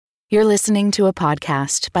You're listening to a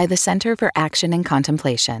podcast by the Center for Action and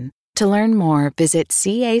Contemplation. To learn more, visit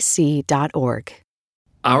cac.org.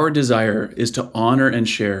 Our desire is to honor and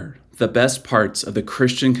share the best parts of the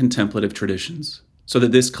Christian contemplative traditions, so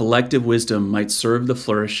that this collective wisdom might serve the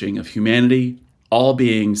flourishing of humanity, all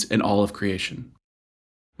beings, and all of creation.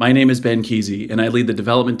 My name is Ben Kesey, and I lead the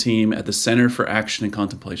development team at the Center for Action and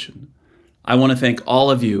Contemplation. I want to thank all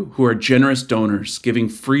of you who are generous donors, giving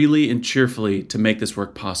freely and cheerfully to make this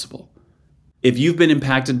work possible. If you've been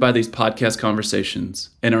impacted by these podcast conversations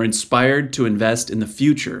and are inspired to invest in the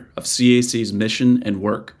future of CAC's mission and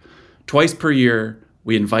work, twice per year,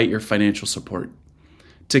 we invite your financial support.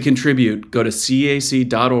 To contribute, go to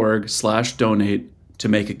cac.org/donate to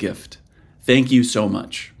make a gift. Thank you so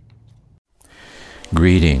much.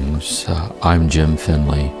 Greetings, I'm Jim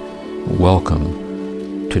Finley. Welcome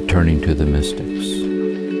to Turning to the Mystics.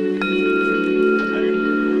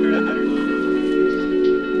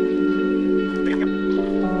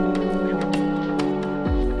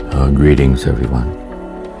 Greetings, everyone.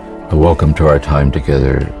 Welcome to our time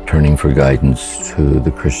together, turning for guidance to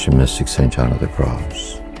the Christian mystic St. John of the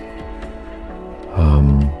Cross.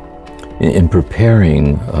 In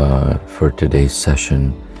preparing for today's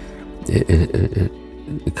session,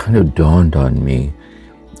 it kind of dawned on me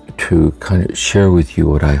to kind of share with you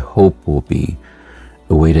what I hope will be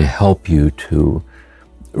a way to help you to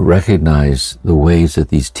recognize the ways that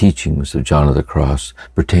these teachings of John of the Cross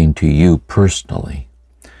pertain to you personally.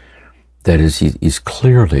 That is, he's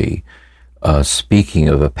clearly speaking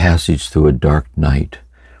of a passage through a dark night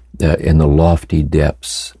in the lofty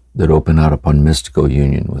depths that open out upon mystical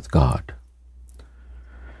union with God.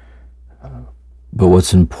 But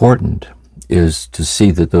what's important is to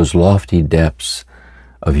see that those lofty depths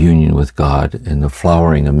of union with God and the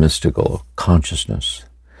flowering of mystical consciousness,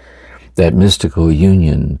 that mystical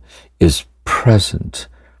union is present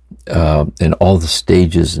in all the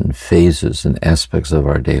stages and phases and aspects of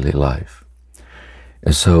our daily life.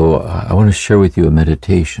 And so I want to share with you a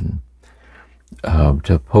meditation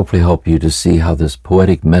to hopefully help you to see how this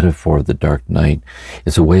poetic metaphor of the dark night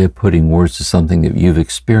is a way of putting words to something that you've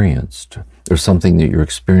experienced or something that you're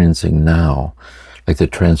experiencing now, like the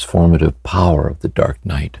transformative power of the dark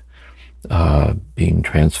night, being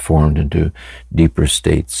transformed into deeper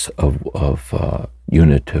states of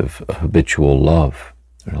unitive, habitual love,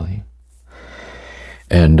 really.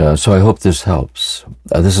 And so I hope this helps.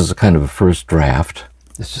 This is a kind of a first draft.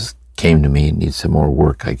 This just came to me. It needs some more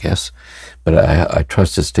work, I guess. But I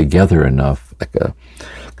trust it's together enough, like a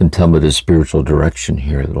contemplative spiritual direction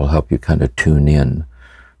here, that will help you kind of tune in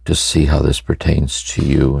to see how this pertains to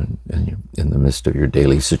you and in the midst of your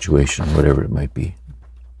daily situation, whatever it might be.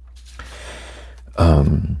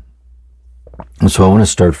 And so I want to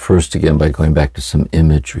start first again by going back to some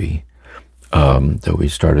imagery that we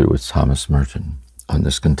started with Thomas Merton on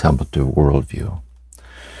this contemplative worldview.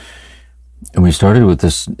 And we started with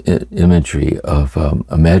this imagery of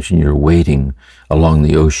imagine you're wading along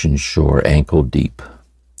the ocean shore ankle deep.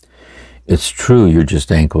 It's true you're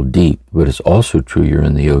just ankle deep, but it's also true you're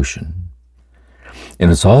in the ocean.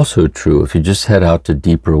 And it's also true if you just head out to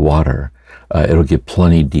deeper water, it'll get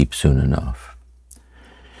plenty deep soon enough.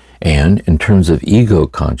 And in terms of ego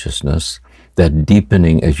consciousness, that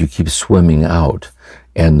deepening as you keep swimming out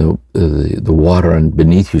and the water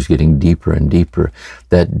beneath you is getting deeper and deeper,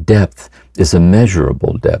 that depth is a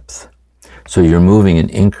measurable depth. So you're moving in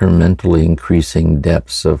incrementally increasing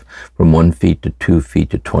depths of from 1 feet to 2 feet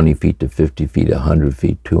to 20 feet to 50 feet, 100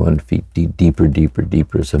 feet, 200 feet, deeper, deeper,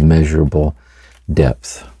 deeper. It's a measurable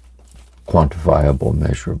depth, quantifiable,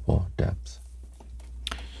 measurable depth,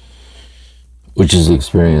 which is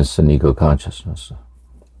experienced in ego consciousness.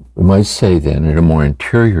 We might say then at a more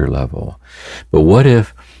interior level, but what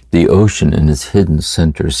if the ocean in its hidden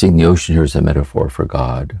center, seeing the ocean here as a metaphor for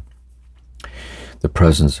God, the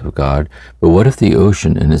presence of God, but what if the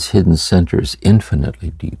ocean in its hidden center is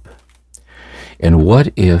infinitely deep? And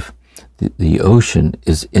what if the ocean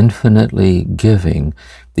is infinitely giving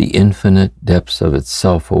the infinite depths of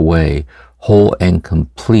itself away, whole and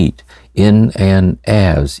complete, in and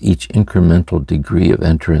as each incremental degree of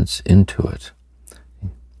entrance into it?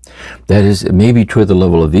 That is, it may be true at the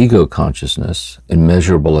level of ego consciousness. In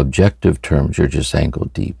measurable objective terms, you're just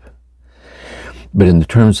ankle deep. But in the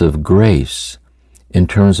terms of grace, in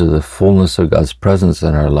terms of the fullness of God's presence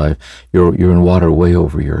in our life, you're in water way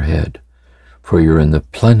over your head, for you're in the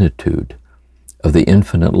plenitude of the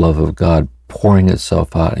infinite love of God pouring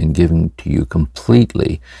itself out and giving to you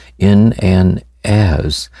completely in and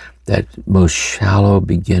as that most shallow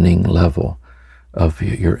beginning level of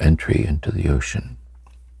your entry into the ocean.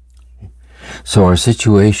 So our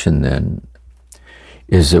situation then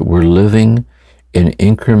is that we're living in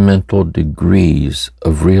incremental degrees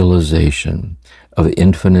of realization of the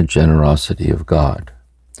infinite generosity of God,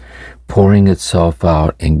 pouring itself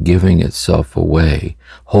out and giving itself away,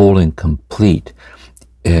 whole and complete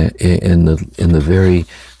in the very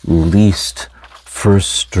least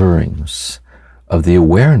first stirrings of the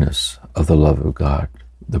awareness of the love of God,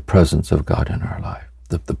 the presence of God in our life,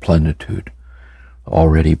 the plenitude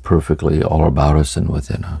already perfectly all about us and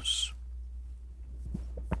within us.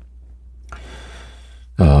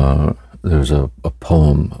 There's a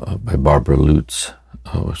poem by Barbara Lutz,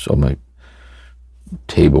 which on my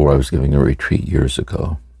table where I was giving a retreat years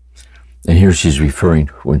ago. And here she's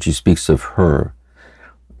referring, when she speaks of her,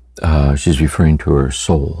 she's referring to her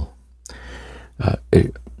soul.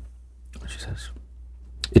 She says,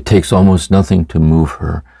 "It takes almost nothing to move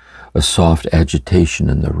her, a soft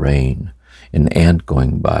agitation in the rain, an ant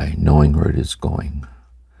going by, knowing where it is going.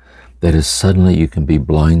 That is, suddenly you can be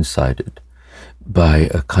blindsided by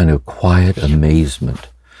a kind of quiet amazement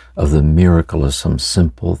of the miracle of some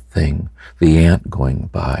simple thing, the ant going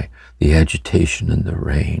by, the agitation in the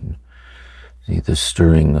rain, the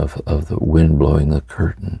stirring of the wind blowing the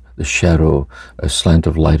curtain, the shadow, a slant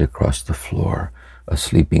of light across the floor, a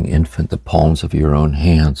sleeping infant, the palms of your own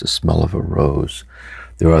hands, the smell of a rose.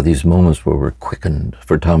 There are these moments where we're quickened.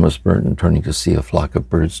 For Thomas Merton, turning to see a flock of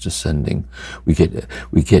birds descending, we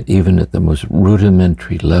get even at the most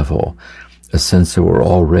rudimentary level a sense that we're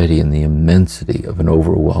already in the immensity of an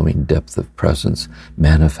overwhelming depth of presence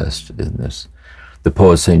manifested in this. The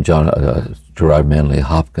poet St. Gerard Manley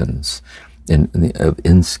Hopkins, in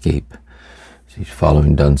Inscape,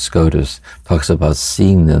 following Duns Scotus, talks about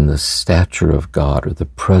seeing then the stature of God or the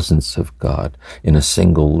presence of God in a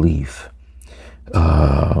single leaf,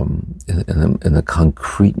 in the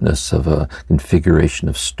concreteness of a configuration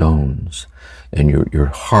of stones. And your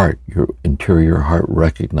heart, your interior heart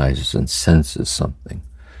recognizes and senses something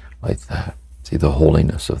like that. See the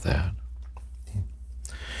holiness of that.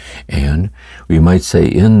 And we might say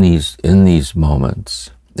in these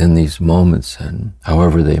moments, and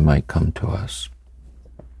however they might come to us,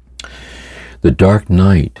 the dark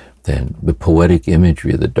night, then, the poetic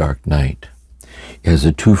imagery of the dark night, has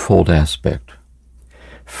a twofold aspect.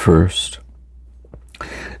 First,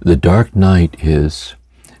 the dark night is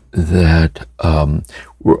that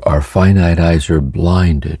our finite eyes are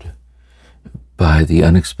blinded by the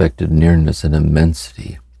unexpected nearness and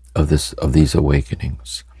immensity of these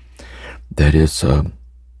awakenings. That is, we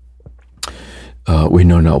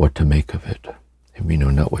know not what to make of it. We know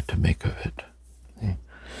not what to make of it.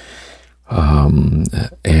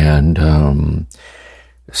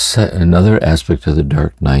 Another aspect of the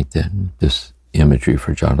dark night, then, this imagery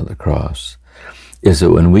for John of the Cross, is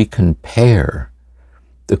that when we compare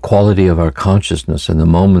the quality of our consciousness in the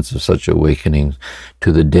moments of such awakenings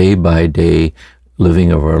to the day-by-day living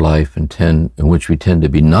of our life in which we tend to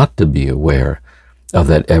be not to be aware of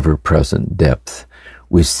that ever-present depth,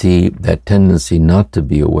 we see that tendency not to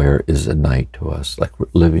be aware is a night to us. Like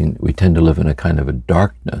we tend to live in a kind of a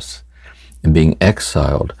darkness and being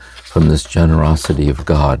exiled from this generosity of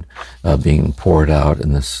God being poured out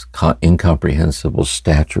in this incomprehensible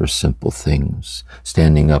stature of simple things,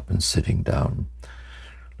 standing up and sitting down,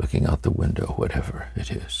 looking out the window, whatever it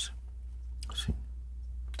is. See?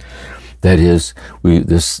 That is,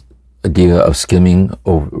 this idea of skimming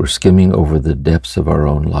over the depths of our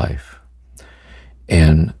own life.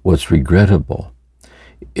 And what's regrettable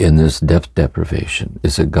in this depth deprivation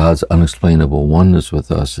is that God's unexplainable oneness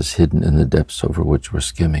with us is hidden in the depths over which we're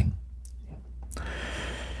skimming.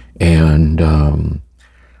 And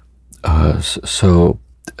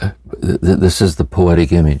this is the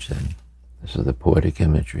poetic image then. This is the poetic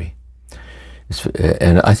imagery.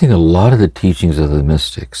 And I think a lot of the teachings of the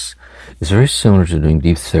mystics is very similar to doing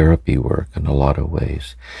deep therapy work in a lot of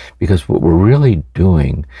ways, because what we're really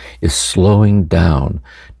doing is slowing down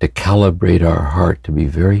to calibrate our heart to be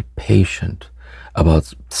very patient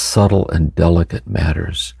about subtle and delicate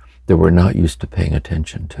matters that we're not used to paying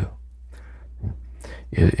attention to.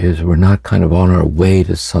 We're not kind of on our way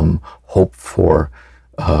to some hope for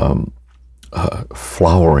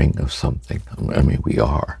flowering of something. I mean, we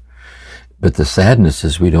are. But the sadness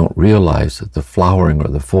is we don't realize that the flowering or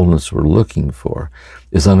the fullness we're looking for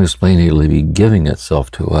is unexplainably giving itself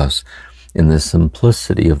to us in the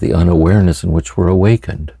simplicity of the unawareness in which we're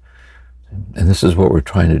awakened. And this is what we're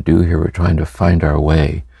trying to do here. We're trying to find our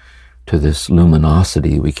way to this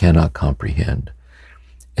luminosity we cannot comprehend.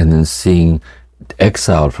 And then seeing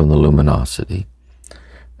exiled from the luminosity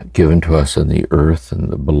given to us in the earth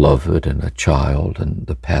and the beloved and a child and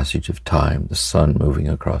the passage of time, the sun moving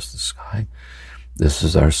across the sky. This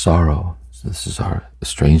is our sorrow. This is our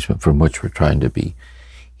estrangement from which we're trying to be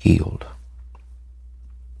healed.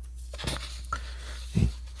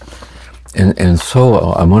 And so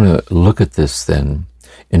I want to look at this then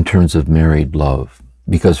in terms of married love,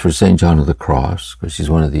 because for St. John of the Cross, because he's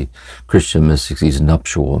one of the Christian mystics, these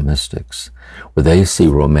nuptial mystics, where they see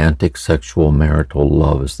romantic sexual marital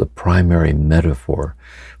love as the primary metaphor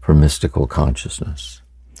for mystical consciousness,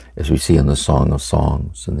 as we see in the Song of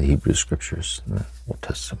Songs in the Hebrew Scriptures in the Old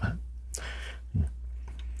Testament.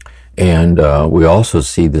 And we also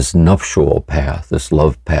see this nuptial path, this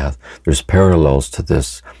love path. There's parallels to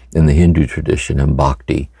this in the Hindu tradition, in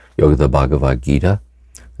Bhakti, Yoga, the Bhagavad Gita,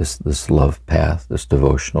 this love path, this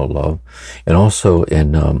devotional love. And also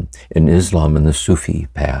in Islam, in the Sufi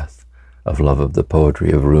path of love, of the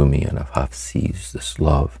poetry of Rumi and of Hafiz, this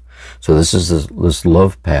love. So this is this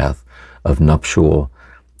love path of nuptial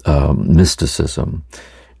mysticism,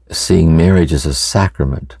 seeing marriage as a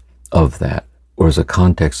sacrament of that, or as a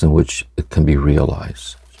context in which it can be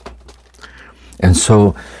realized. And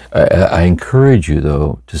so I encourage you,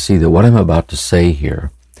 though, to see that what I'm about to say here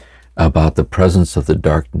about the presence of the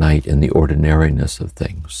dark night in the ordinariness of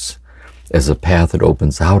things as a path that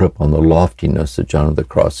opens out upon the loftiness that John of the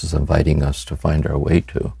Cross is inviting us to find our way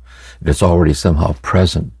to. It's already somehow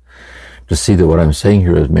present. To see that what I'm saying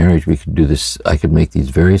here is marriage, we could do this, I could make these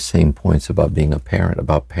very same points about being a parent,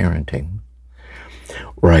 about parenting,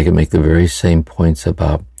 or I can make the very same points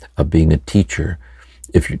about being a teacher.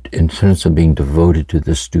 If you, in terms of being devoted to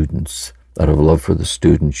the students, out of love for the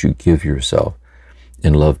students, you give yourself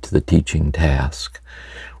in love to the teaching task.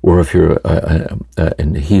 Or if you're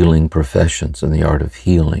in healing professions, in the art of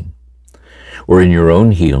healing, or in your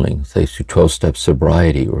own healing, say through 12-step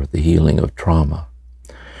sobriety, or the healing of trauma,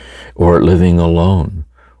 or living alone,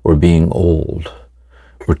 or being old,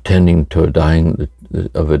 or tending to a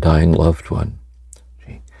dying loved one.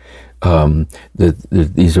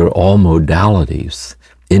 These are all modalities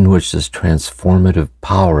in which this transformative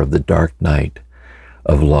power of the dark night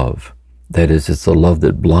of love, that is, it's the love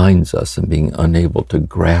that blinds us in being unable to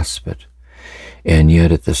grasp it, and yet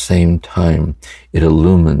at the same time it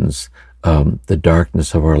illumines the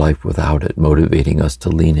darkness of our life without it, motivating us to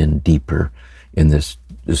lean in deeper in this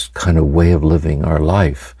kind of way of living our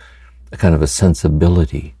life, a kind of a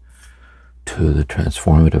sensibility to the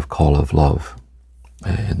transformative call of love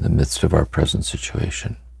in the midst of our present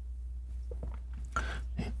situation.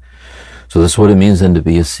 So that's what it means then to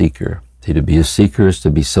be a seeker. See, to be a seeker is to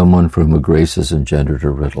be someone for whom a grace has engendered a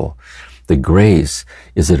riddle. The grace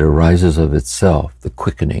is it arises of itself, the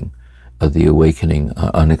quickening of the awakening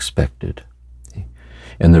unexpected.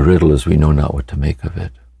 And the riddle is we know not what to make of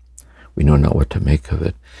it. We know not what to make of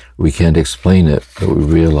it. We can't explain it, but we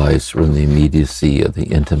realize we're in the immediacy of the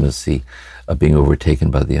intimacy of being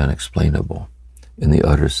overtaken by the unexplainable. In the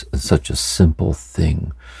utter, such a simple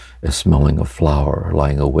thing as smelling a flower, or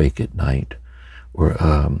lying awake at night, or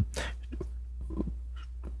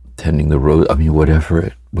tending the rose. I mean,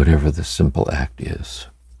 whatever the simple act is.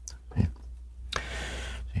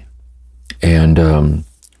 And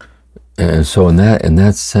so in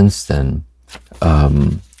that sense, then,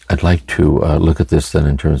 I'd like to look at this then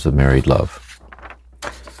in terms of married love.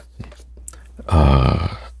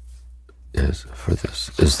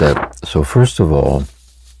 So first of all,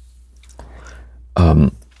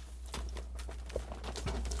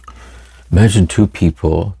 imagine two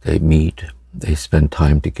people, they meet, they spend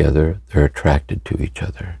time together, they're attracted to each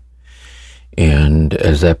other. And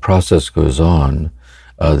as that process goes on,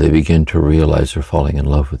 they begin to realize they're falling in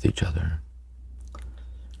love with each other.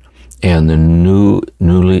 And the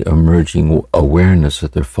newly emerging awareness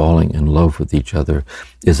that they're falling in love with each other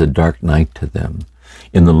is a dark night to them,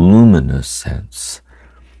 in the luminous sense,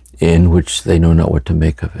 in which they know not what to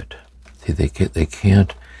make of it. See, they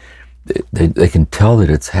can tell that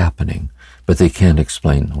it's happening, but they can't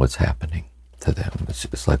explain what's happening to them.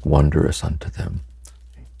 It's like wondrous unto them.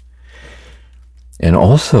 And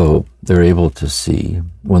also, they're able to see,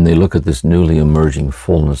 when they look at this newly emerging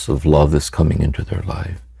fullness of love that's coming into their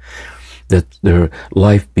life, that their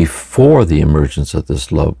life before the emergence of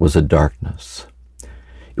this love was a darkness.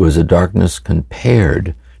 It was a darkness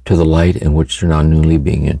compared to the light in which they're now newly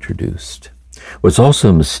being introduced. What's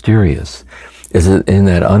also mysterious is that in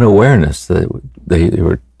that unawareness that they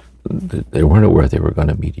weren't aware they were going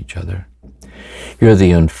to meet each other. Here,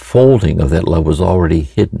 the unfolding of that love was already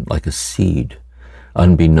hidden like a seed,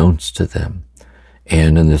 unbeknownst to them.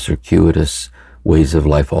 And in the circuitous ways of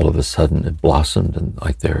life, all of a sudden it blossomed, and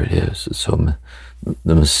like there it is. It's so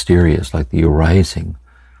the mysterious, like the arising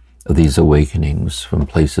of these awakenings from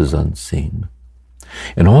places unseen.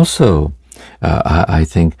 And also, I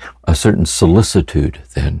think, a certain solicitude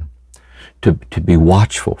then to be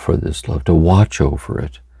watchful for this love, to watch over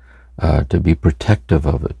it, to be protective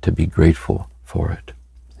of it, to be grateful for it.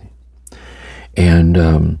 And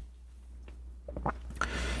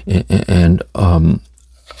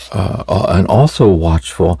also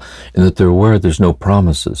watchful in that they're aware there's no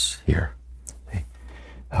promises here.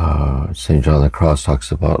 St. John of the Cross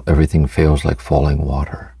talks about everything fails like falling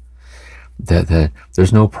water. That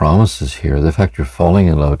there's no promises here. The fact you're falling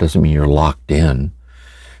in love doesn't mean you're locked in.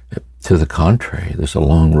 To the contrary, there's a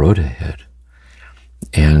long road ahead.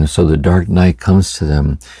 And so the dark night comes to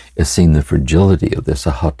them as seeing the fragility of this,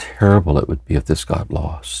 how terrible it would be if this got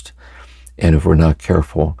lost. And if we're not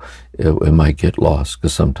careful, it might get lost,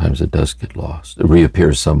 because sometimes it does get lost. It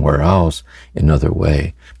reappears somewhere else in another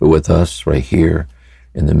way. But with us right here,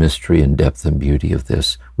 in the mystery and depth and beauty of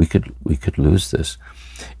this, we could lose this.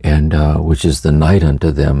 And which is the night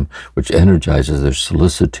unto them, which energizes their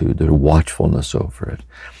solicitude, their watchfulness over it.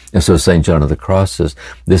 And so St. John of the Cross says,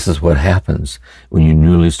 this is what happens when you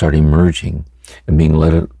newly start emerging and being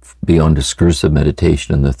led beyond discursive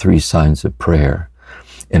meditation and the 3 signs of prayer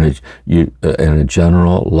and a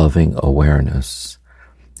general loving awareness.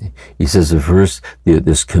 He says at first,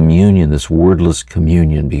 this communion, this wordless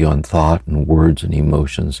communion beyond thought and words and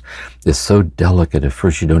emotions is so delicate at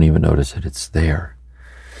first you don't even notice that it's there.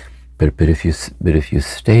 But if you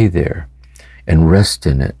stay there and rest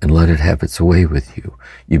in it and let it have its way with you,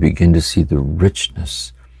 you begin to see the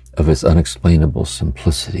richness of its unexplainable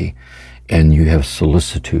simplicity, and you have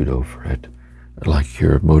solicitude over it, like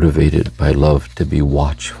you're motivated by love to be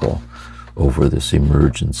watchful over this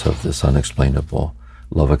emergence of this unexplainable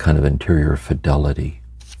love, a kind of interior fidelity.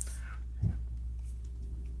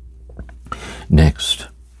 Next,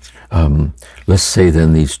 let's say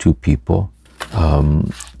then these 2 people,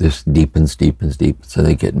 this deepens, and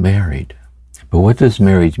they get married. But what does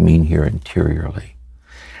marriage mean here interiorly?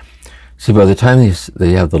 See, by the time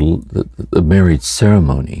they have the marriage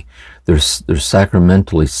ceremony, they're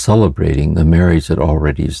sacramentally celebrating the marriage that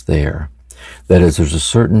already is there. That is, there's a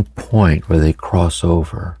certain point where they cross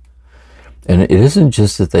over. And it isn't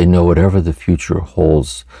just that they know whatever the future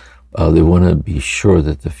holds, they want to be sure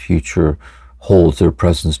that the future holds their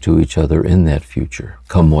presence to each other in that future,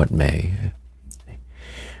 come what may.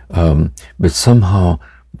 But somehow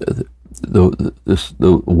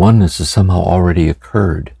the oneness has somehow already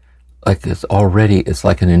occurred. Like it's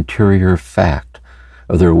like an interior fact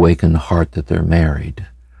of their awakened heart that they're married.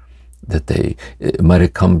 That it might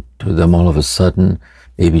have come to them all of a sudden,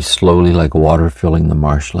 maybe slowly like water filling the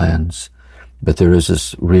marshlands, but there is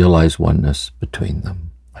this realized oneness between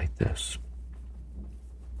them, like this.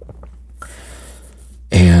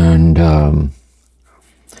 And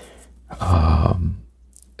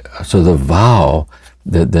so the vow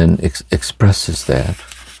that then expresses that,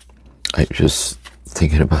 I just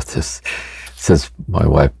thinking about this, since my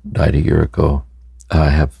wife died a year ago, I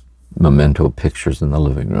have memento pictures in the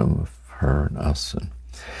living room of her and us, and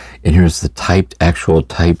here's the actual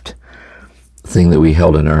typed thing that we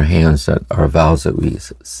held in our hands, that our vows that we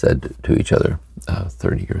said to each other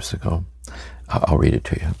 30 years ago. I'll read it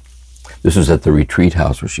to you. This was at the retreat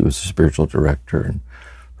house where she was the spiritual director, and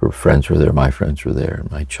her friends were there, my friends were there,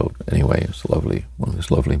 and my children. Anyway, it was lovely, one of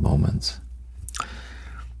those lovely moments.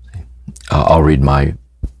 I'll read my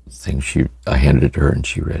thing. I handed it to her and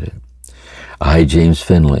she read it. I, James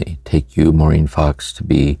Finley, take you, Maureen Fox, to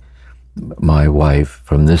be my wife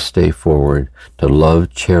from this day forward, to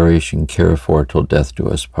love, cherish, and care for till death do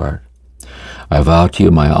us part. I vow to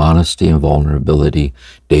you my honesty and vulnerability,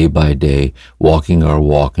 day by day, walking our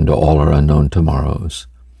walk into all our unknown tomorrows.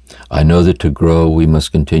 I know that to grow we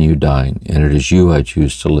must continue dying, and it is you I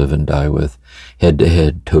choose to live and die with, head to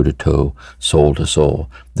head, toe to toe, soul to soul,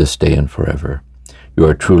 this day and forever. You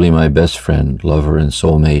are truly my best friend, lover, and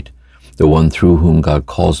soulmate, the one through whom God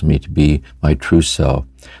calls me to be my true self.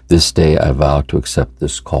 This day I vow to accept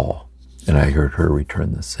this call. And I heard her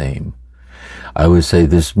return the same. I would say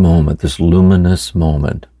this moment, this luminous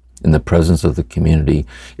moment in the presence of the community,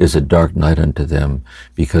 is a dark night unto them,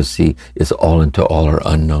 because, see, it's all into all our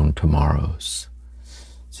unknown tomorrows.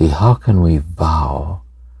 See, how can we vow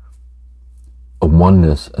a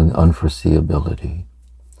oneness and unforeseeability,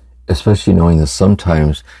 especially knowing that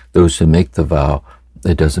sometimes those who make the vow,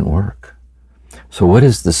 it doesn't work. So what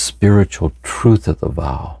is the spiritual truth of the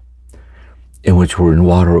vow, in which we're in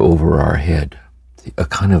water over our head? A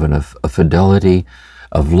kind of a fidelity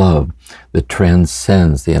of love that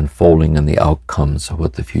transcends the unfolding and the outcomes of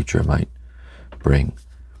what the future might bring,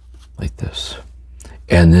 like this.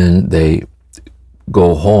 And then they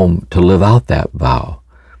go home to live out that vow,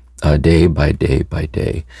 day by day by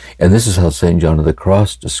day. And this is how St. John of the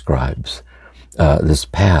Cross describes this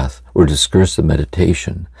path or discursive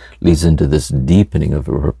meditation leads into this deepening of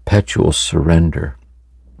a perpetual surrender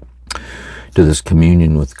to this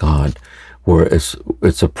communion with God, where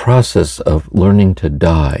it's a process of learning to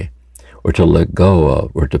die, or to let go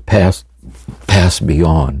of, or to pass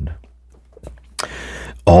beyond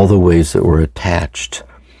all the ways that we're attached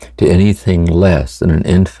to anything less than an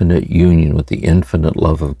infinite union with the infinite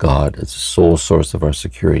love of God as the sole source of our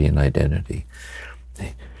security and identity.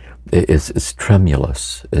 It's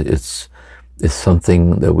tremulous. It's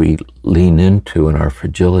something that we lean into in our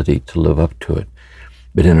fragility to live up to it.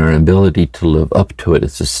 But in our inability to live up to it,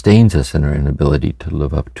 it sustains us in our inability to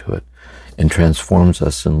live up to it, and transforms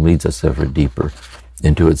us and leads us ever deeper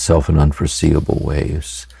into itself in unforeseeable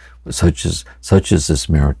ways. Such is this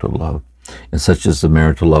marital love. And such is the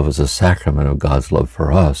marital love as a sacrament of God's love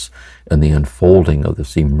for us, and the unfolding of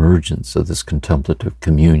this emergence of this contemplative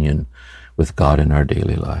communion with God in our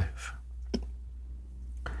daily life.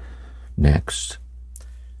 Next,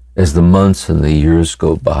 as the months and the years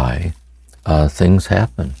go by, things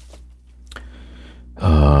happen.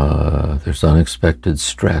 There's unexpected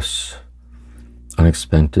stress,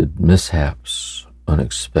 unexpected mishaps,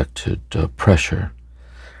 unexpected pressure,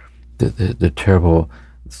 the terrible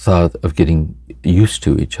thought of getting used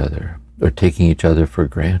to each other or taking each other for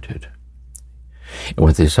granted. And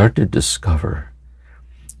what they start to discover,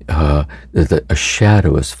 that a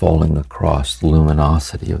shadow is falling across the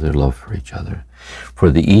luminosity of their love for each other. For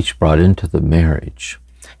they each brought into the marriage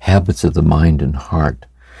habits of the mind and heart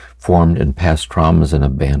formed in past traumas and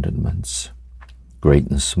abandonments, great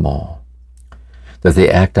and small, that they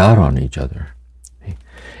act out on each other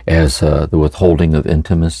as the withholding of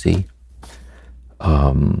intimacy,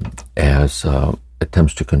 as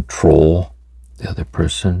attempts to control the other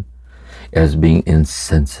person, as being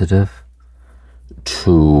insensitive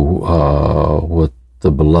to what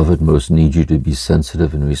the beloved most needs you to be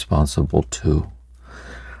sensitive and responsible to,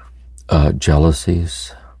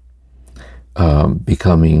 jealousies,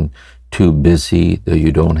 becoming too busy that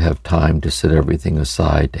you don't have time to set everything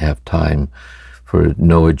aside, to have time for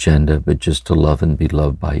no agenda but just to love and be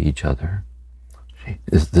loved by each other.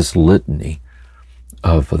 This litany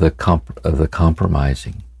of the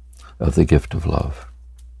compromising of the gift of love.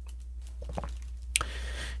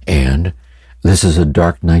 And this is a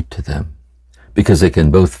dark night to them, because they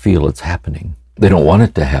can both feel it's happening. They don't want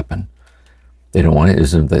it to happen. They don't want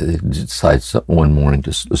it. They decide one morning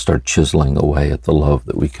to start chiseling away at the love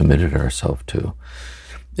that we committed ourselves to.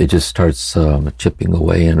 It just starts chipping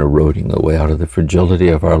away and eroding away out of the fragility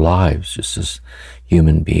of our lives, just as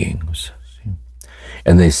human beings.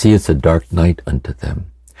 And they see it's a dark night unto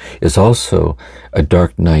them. It's also a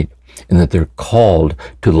dark night in that they're called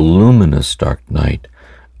to the luminous dark night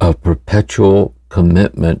of perpetual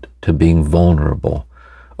commitment to being vulnerable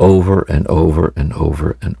over and over and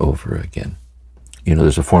over and over again. You know,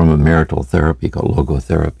 there's a form of marital therapy called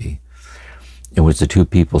logotherapy, in which the two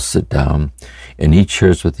people sit down and each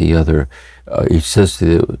shares with the other, each tells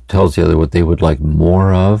the other what they would like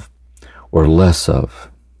more of or less of,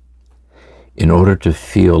 in order to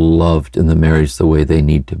feel loved in the marriage the way they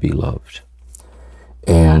need to be loved.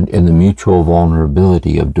 And in the mutual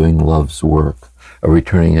vulnerability of doing love's work, of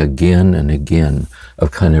returning again and again,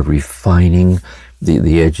 of kind of refining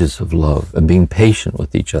the edges of love and being patient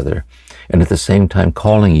with each other, and at the same time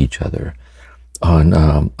calling each other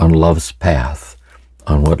on love's path,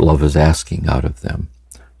 on what love is asking out of them.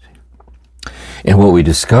 And what we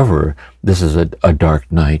discover, this is a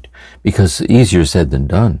dark night, because easier said than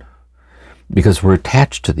done, because we're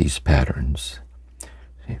attached to these patterns.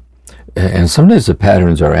 And sometimes the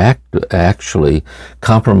patterns are actually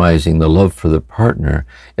compromising the love for the partner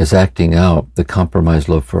as acting out the compromised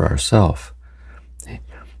love for ourselves.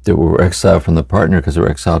 That we're exiled from the partner because we're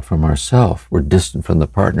exiled from ourselves. We're distant from the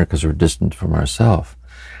partner because we're distant from ourselves.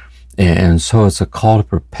 And so it's a call to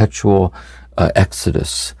perpetual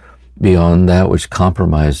exodus beyond that which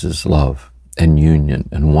compromises love and union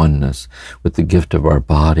and oneness with the gift of our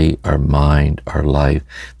body, our mind, our life,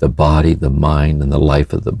 the body, the mind, and the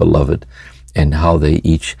life of the beloved, and how they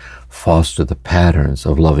each foster the patterns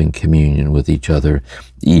of loving communion with each other,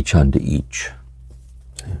 each unto each.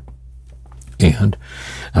 And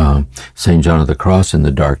St. John of the Cross in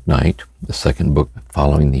the Dark Night, the second book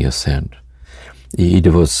following the Ascent, he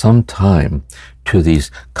devotes some time to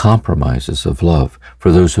these compromises of love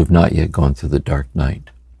for those who have not yet gone through the dark night.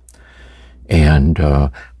 And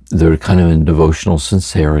they're kind of in devotional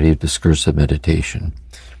sincerity, discursive meditation.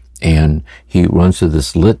 And he runs through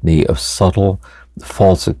this litany of subtle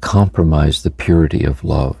faults that compromise the purity of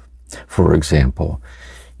love. For example,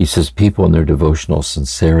 he says people in their devotional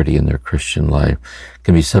sincerity in their Christian life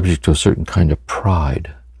can be subject to a certain kind of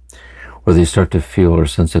pride. or they start to feel or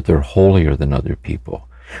sense that they're holier than other people,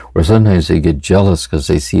 or sometimes they get jealous because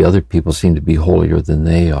they see other people seem to be holier than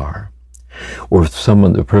they are. Or if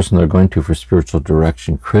the person they're going to for spiritual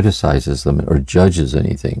direction criticizes them or judges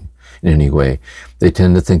anything in any way, they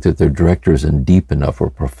tend to think that their director isn't deep enough or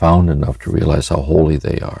profound enough to realize how holy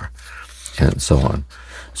they are, and so on.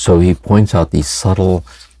 So he points out these subtle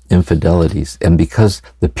infidelities, and because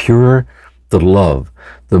the purer the love,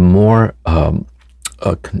 the more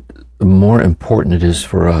important it is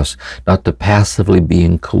for us not to passively be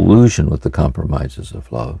in collusion with the compromises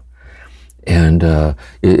of love. And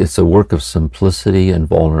it's a work of simplicity and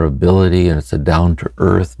vulnerability, and it's a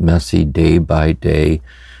down-to-earth, messy, day-by-day,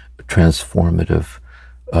 transformative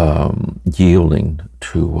yielding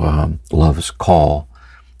to love's call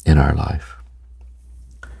in our life.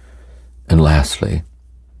 And lastly,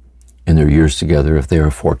 in their years together, if they are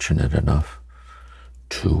fortunate enough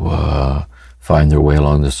to find their way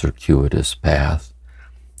along the circuitous path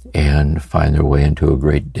and find their way into a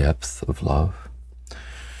great depth of love,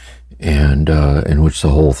 and in which the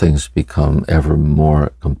whole thing's become ever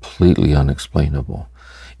more completely unexplainable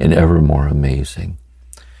and ever more amazing,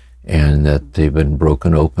 and that they've been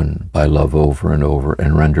broken open by love over and over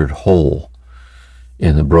and rendered whole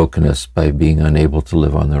in the brokenness by being unable to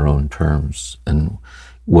live on their own terms and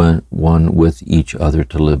one with each other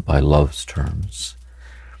to live by love's terms.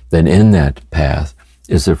 Then in that path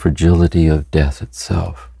is the fragility of death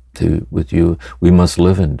itself. With you, we must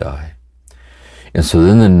live and die. And so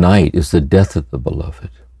then the night is the death of the beloved.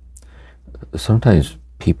 Sometimes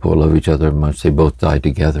people love each other much, they both die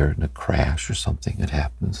together in a crash or something that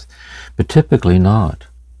happens. But typically not.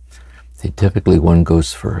 Typically one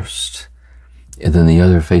goes first, and then the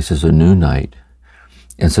other faces a new night.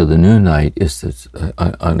 And so the new night is this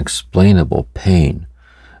unexplainable pain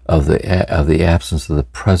of the absence of the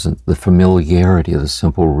present, the familiarity of the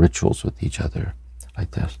simple rituals with each other,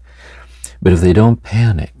 like this. But if they don't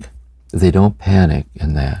panic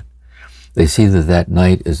in that, they see that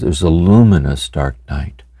night is a luminous dark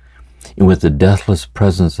night, and with the deathless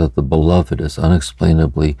presence of the beloved is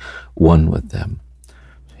unexplainably one with them.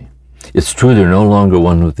 It's true they're no longer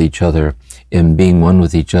one with each other in being one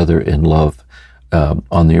with each other in love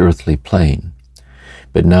on the earthly plane,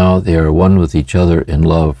 but now they are one with each other in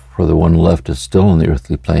love, for the one left is still on the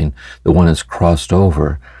earthly plane, the one has crossed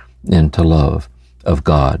over into love of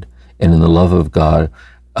God, and in the love of God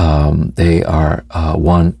they are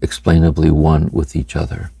explainably one with each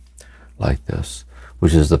other, like this,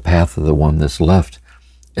 which is the path of the one that's left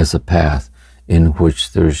as a path in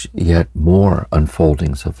which there's yet more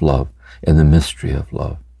unfoldings of love and the mystery of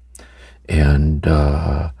love, and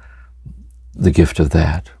the gift of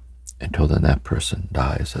that until then that person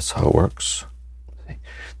dies. That's how it works.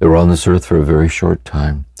 They were on this earth for a very short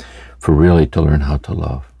time, for really to learn how to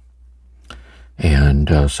love.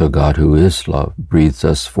 And so God, who is love, breathes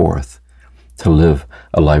us forth to live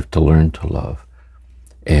a life to learn to love.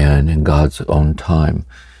 And in God's own time,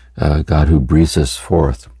 God who breathes us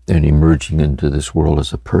forth and emerging into this world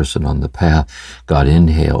as a person on the path, God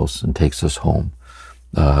inhales and takes us home.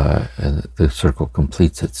 And the circle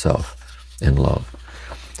completes itself in love.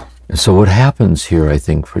 And so what happens here, I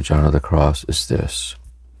think, for John of the Cross is this,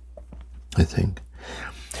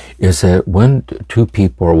 is that when two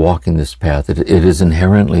people are walking this path, it is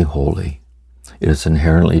inherently holy. It is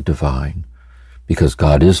inherently divine, because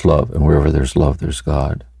God is love, and wherever there's love, there's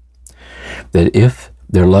God. That if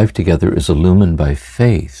their life together is illumined by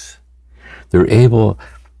faith, they're able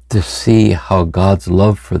to see how God's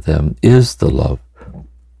love for them is the love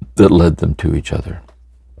that led them to each other.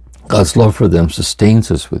 God's love for them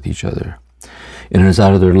sustains us with each other. And it is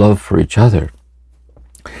out of their love for each other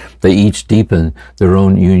they each deepen their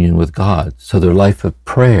own union with God. So their life of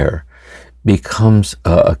prayer becomes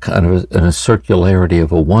a kind of a circularity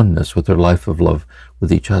of a oneness with their life of love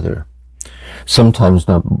with each other. Sometimes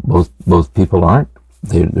not both people aren't.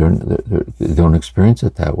 They don't experience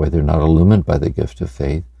it that way. They're not illumined by the gift of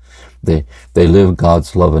faith. They live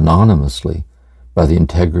God's love anonymously by the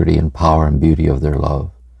integrity and power and beauty of their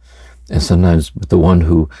love. And sometimes with the one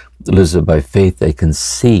who lives it by faith, they can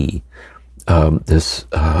see this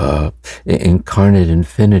incarnate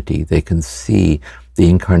infinity. They can see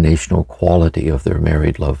the incarnational quality of their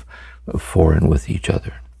married love for and with each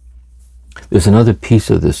other. There's another piece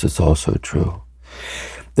of this that's also true,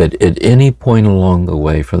 that at any point along the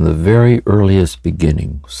way, from the very earliest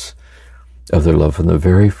beginnings of their love, from the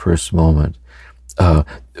very first moment,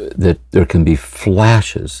 that there can be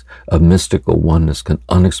flashes of mystical oneness can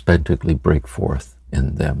unexpectedly break forth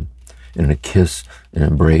in them, in a kiss, an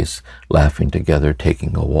embrace, laughing together,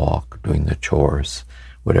 taking a walk, doing the chores,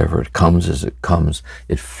 whatever it comes as it comes,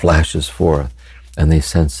 it flashes forth, and they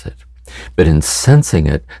sense it. But in sensing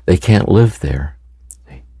it, they can't live there.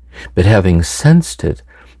 But having sensed it,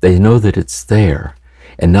 they know that it's there.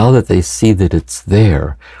 And now that they see that it's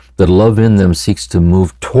there, the love in them seeks to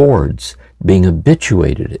move towards being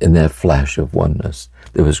habituated in that flash of oneness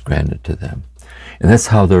that was granted to them. And that's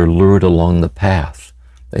how they're lured along the path.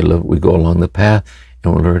 We go along the path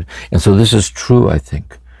and we're lured. And so this is true, I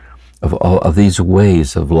think, of these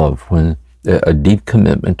ways of love. When a deep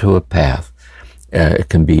commitment to a path, it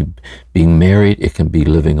can be being married, it can be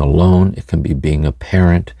living alone, it can be being a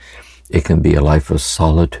parent, it can be a life of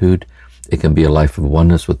solitude, it can be a life of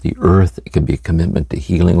oneness with the earth, it can be a commitment to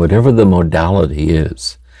healing, whatever the modality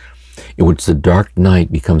is, in which the dark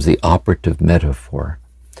night becomes the operative metaphor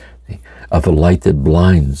of a light that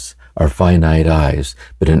blinds our finite eyes,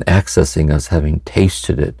 but in accessing us, having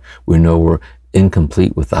tasted it, we know we're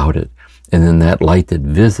incomplete without it. And then that light that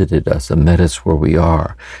visited us and met us where we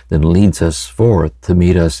are, then leads us forth to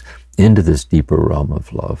meet us into this deeper realm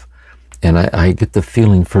of love. And I get the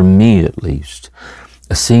feeling, for me at least,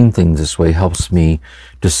 seeing things this way helps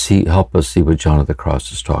help us see what John of the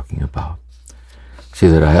Cross is talking about. See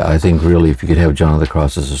that I think really, if you could have John of the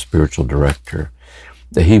Cross as a spiritual director,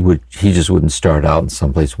 that he just wouldn't start out in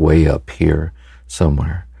someplace way up here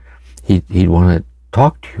somewhere. He'd want to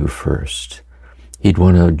talk to you first. He'd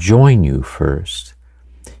want to join you first.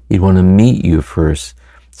 He'd want to meet you first.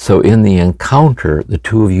 So in the encounter, the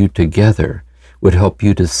two of you together would help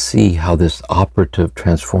you to see how this operative,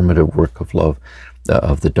 transformative work of love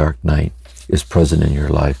of the dark night is present in your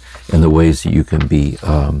life and the ways that you can be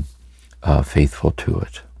faithful to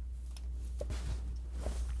it.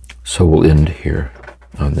 So we'll end here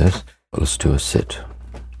on this. Let's do a sit.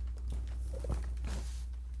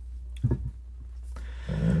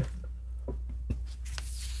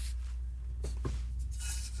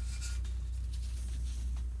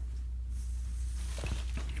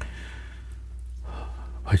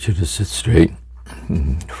 I want you to sit straight,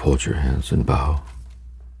 fold your hands and bow.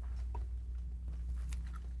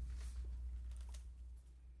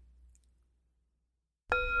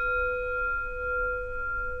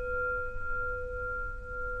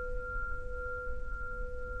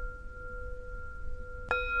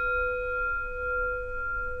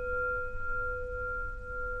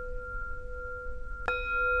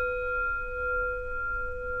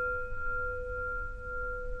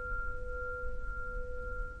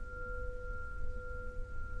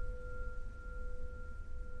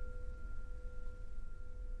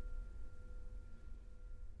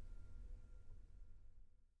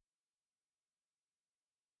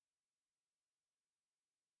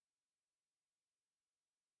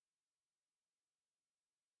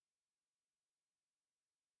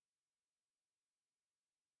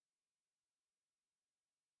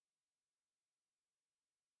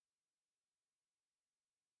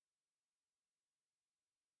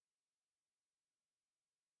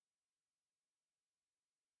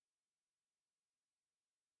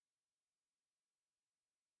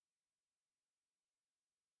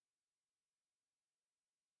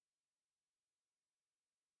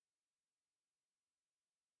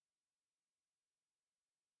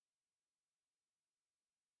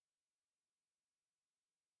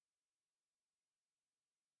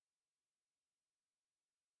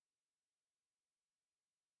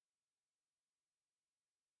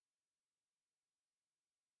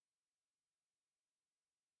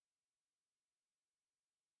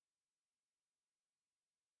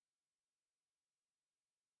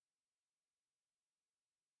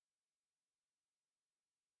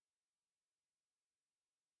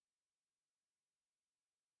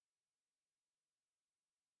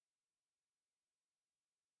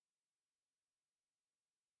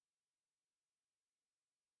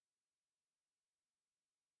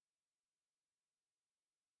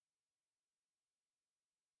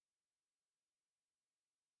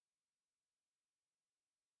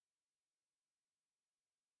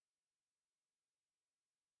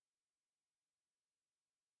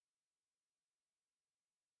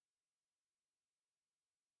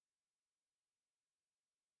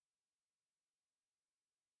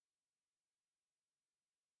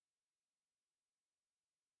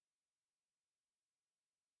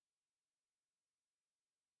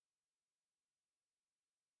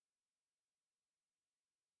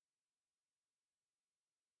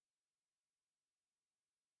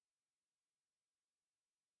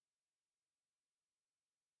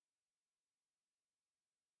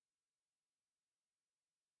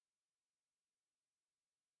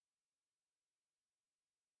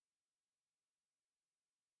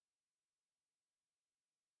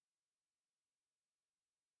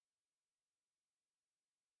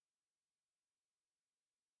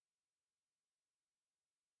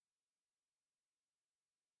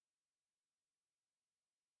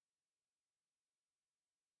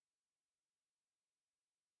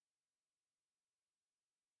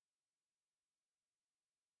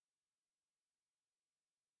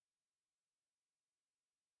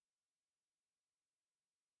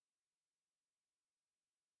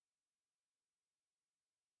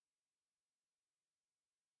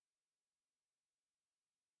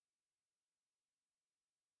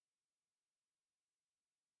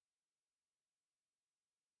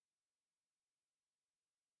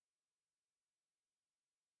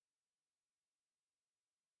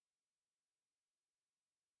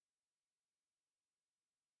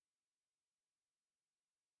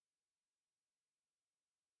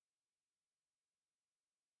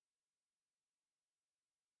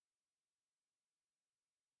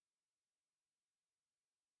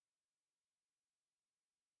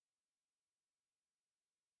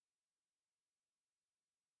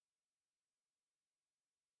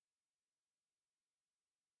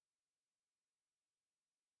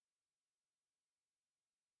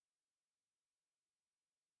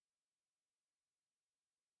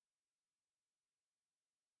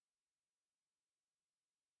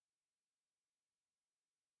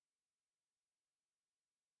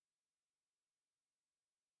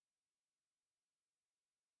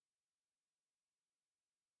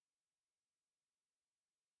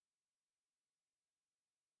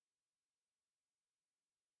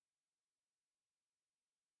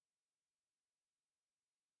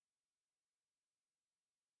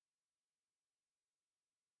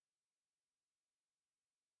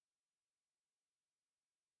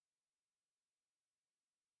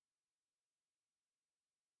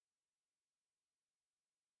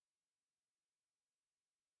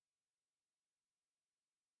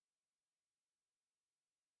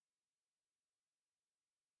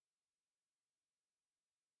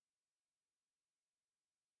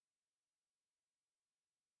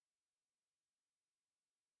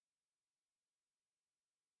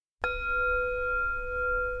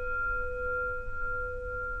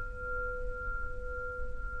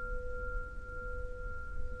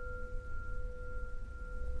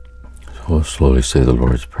 We'll slowly say the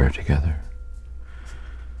Lord's Prayer together.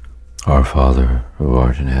 Our Father, who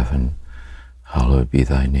art in heaven, hallowed be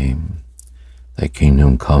thy name. Thy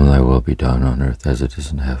kingdom come, thy will be done on earth as it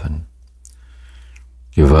is in heaven.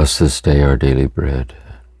 Give us this day our daily bread.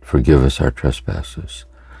 Forgive us our trespasses,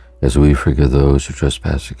 as we forgive those who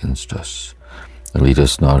trespass against us. And lead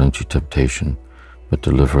us not into temptation, but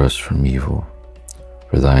deliver us from evil.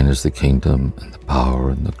 For thine is the kingdom, and the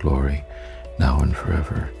power, and the glory, now and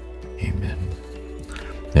forever. Amen.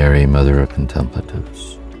 Mary, Mother of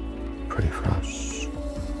Contemplatives, pray for us.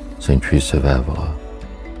 Saint Teresa of Avila,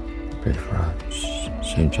 pray for us.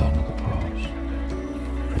 Saint John of the Cross,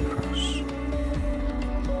 pray for us.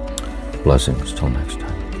 Blessings till next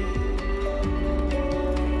time.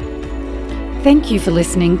 Thank you for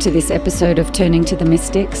listening to this episode of Turning to the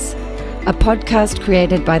Mystics, a podcast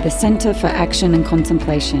created by the Center for Action and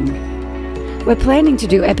Contemplation. We're planning to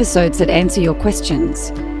do episodes that answer your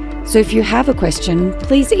questions. So if you have a question,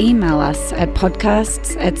 please email us at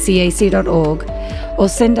podcasts@cac.org or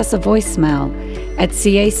send us a voicemail at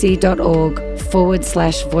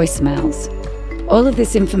cac.org/voicemails. All of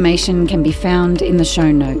this information can be found in the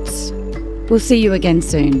show notes. We'll see you again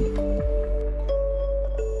soon.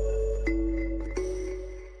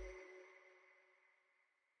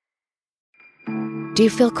 Do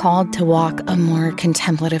you feel called to walk a more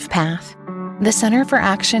contemplative path? The Center for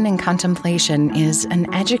Action and Contemplation is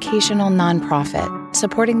an educational nonprofit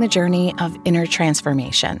supporting the journey of inner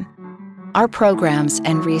transformation. Our programs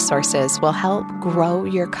and resources will help grow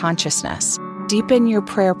your consciousness, deepen your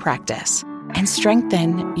prayer practice, and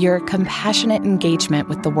strengthen your compassionate engagement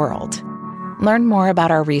with the world. Learn more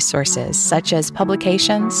about our resources, such as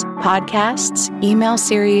publications, podcasts, email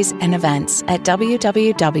series, and events at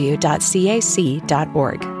www.cac.org.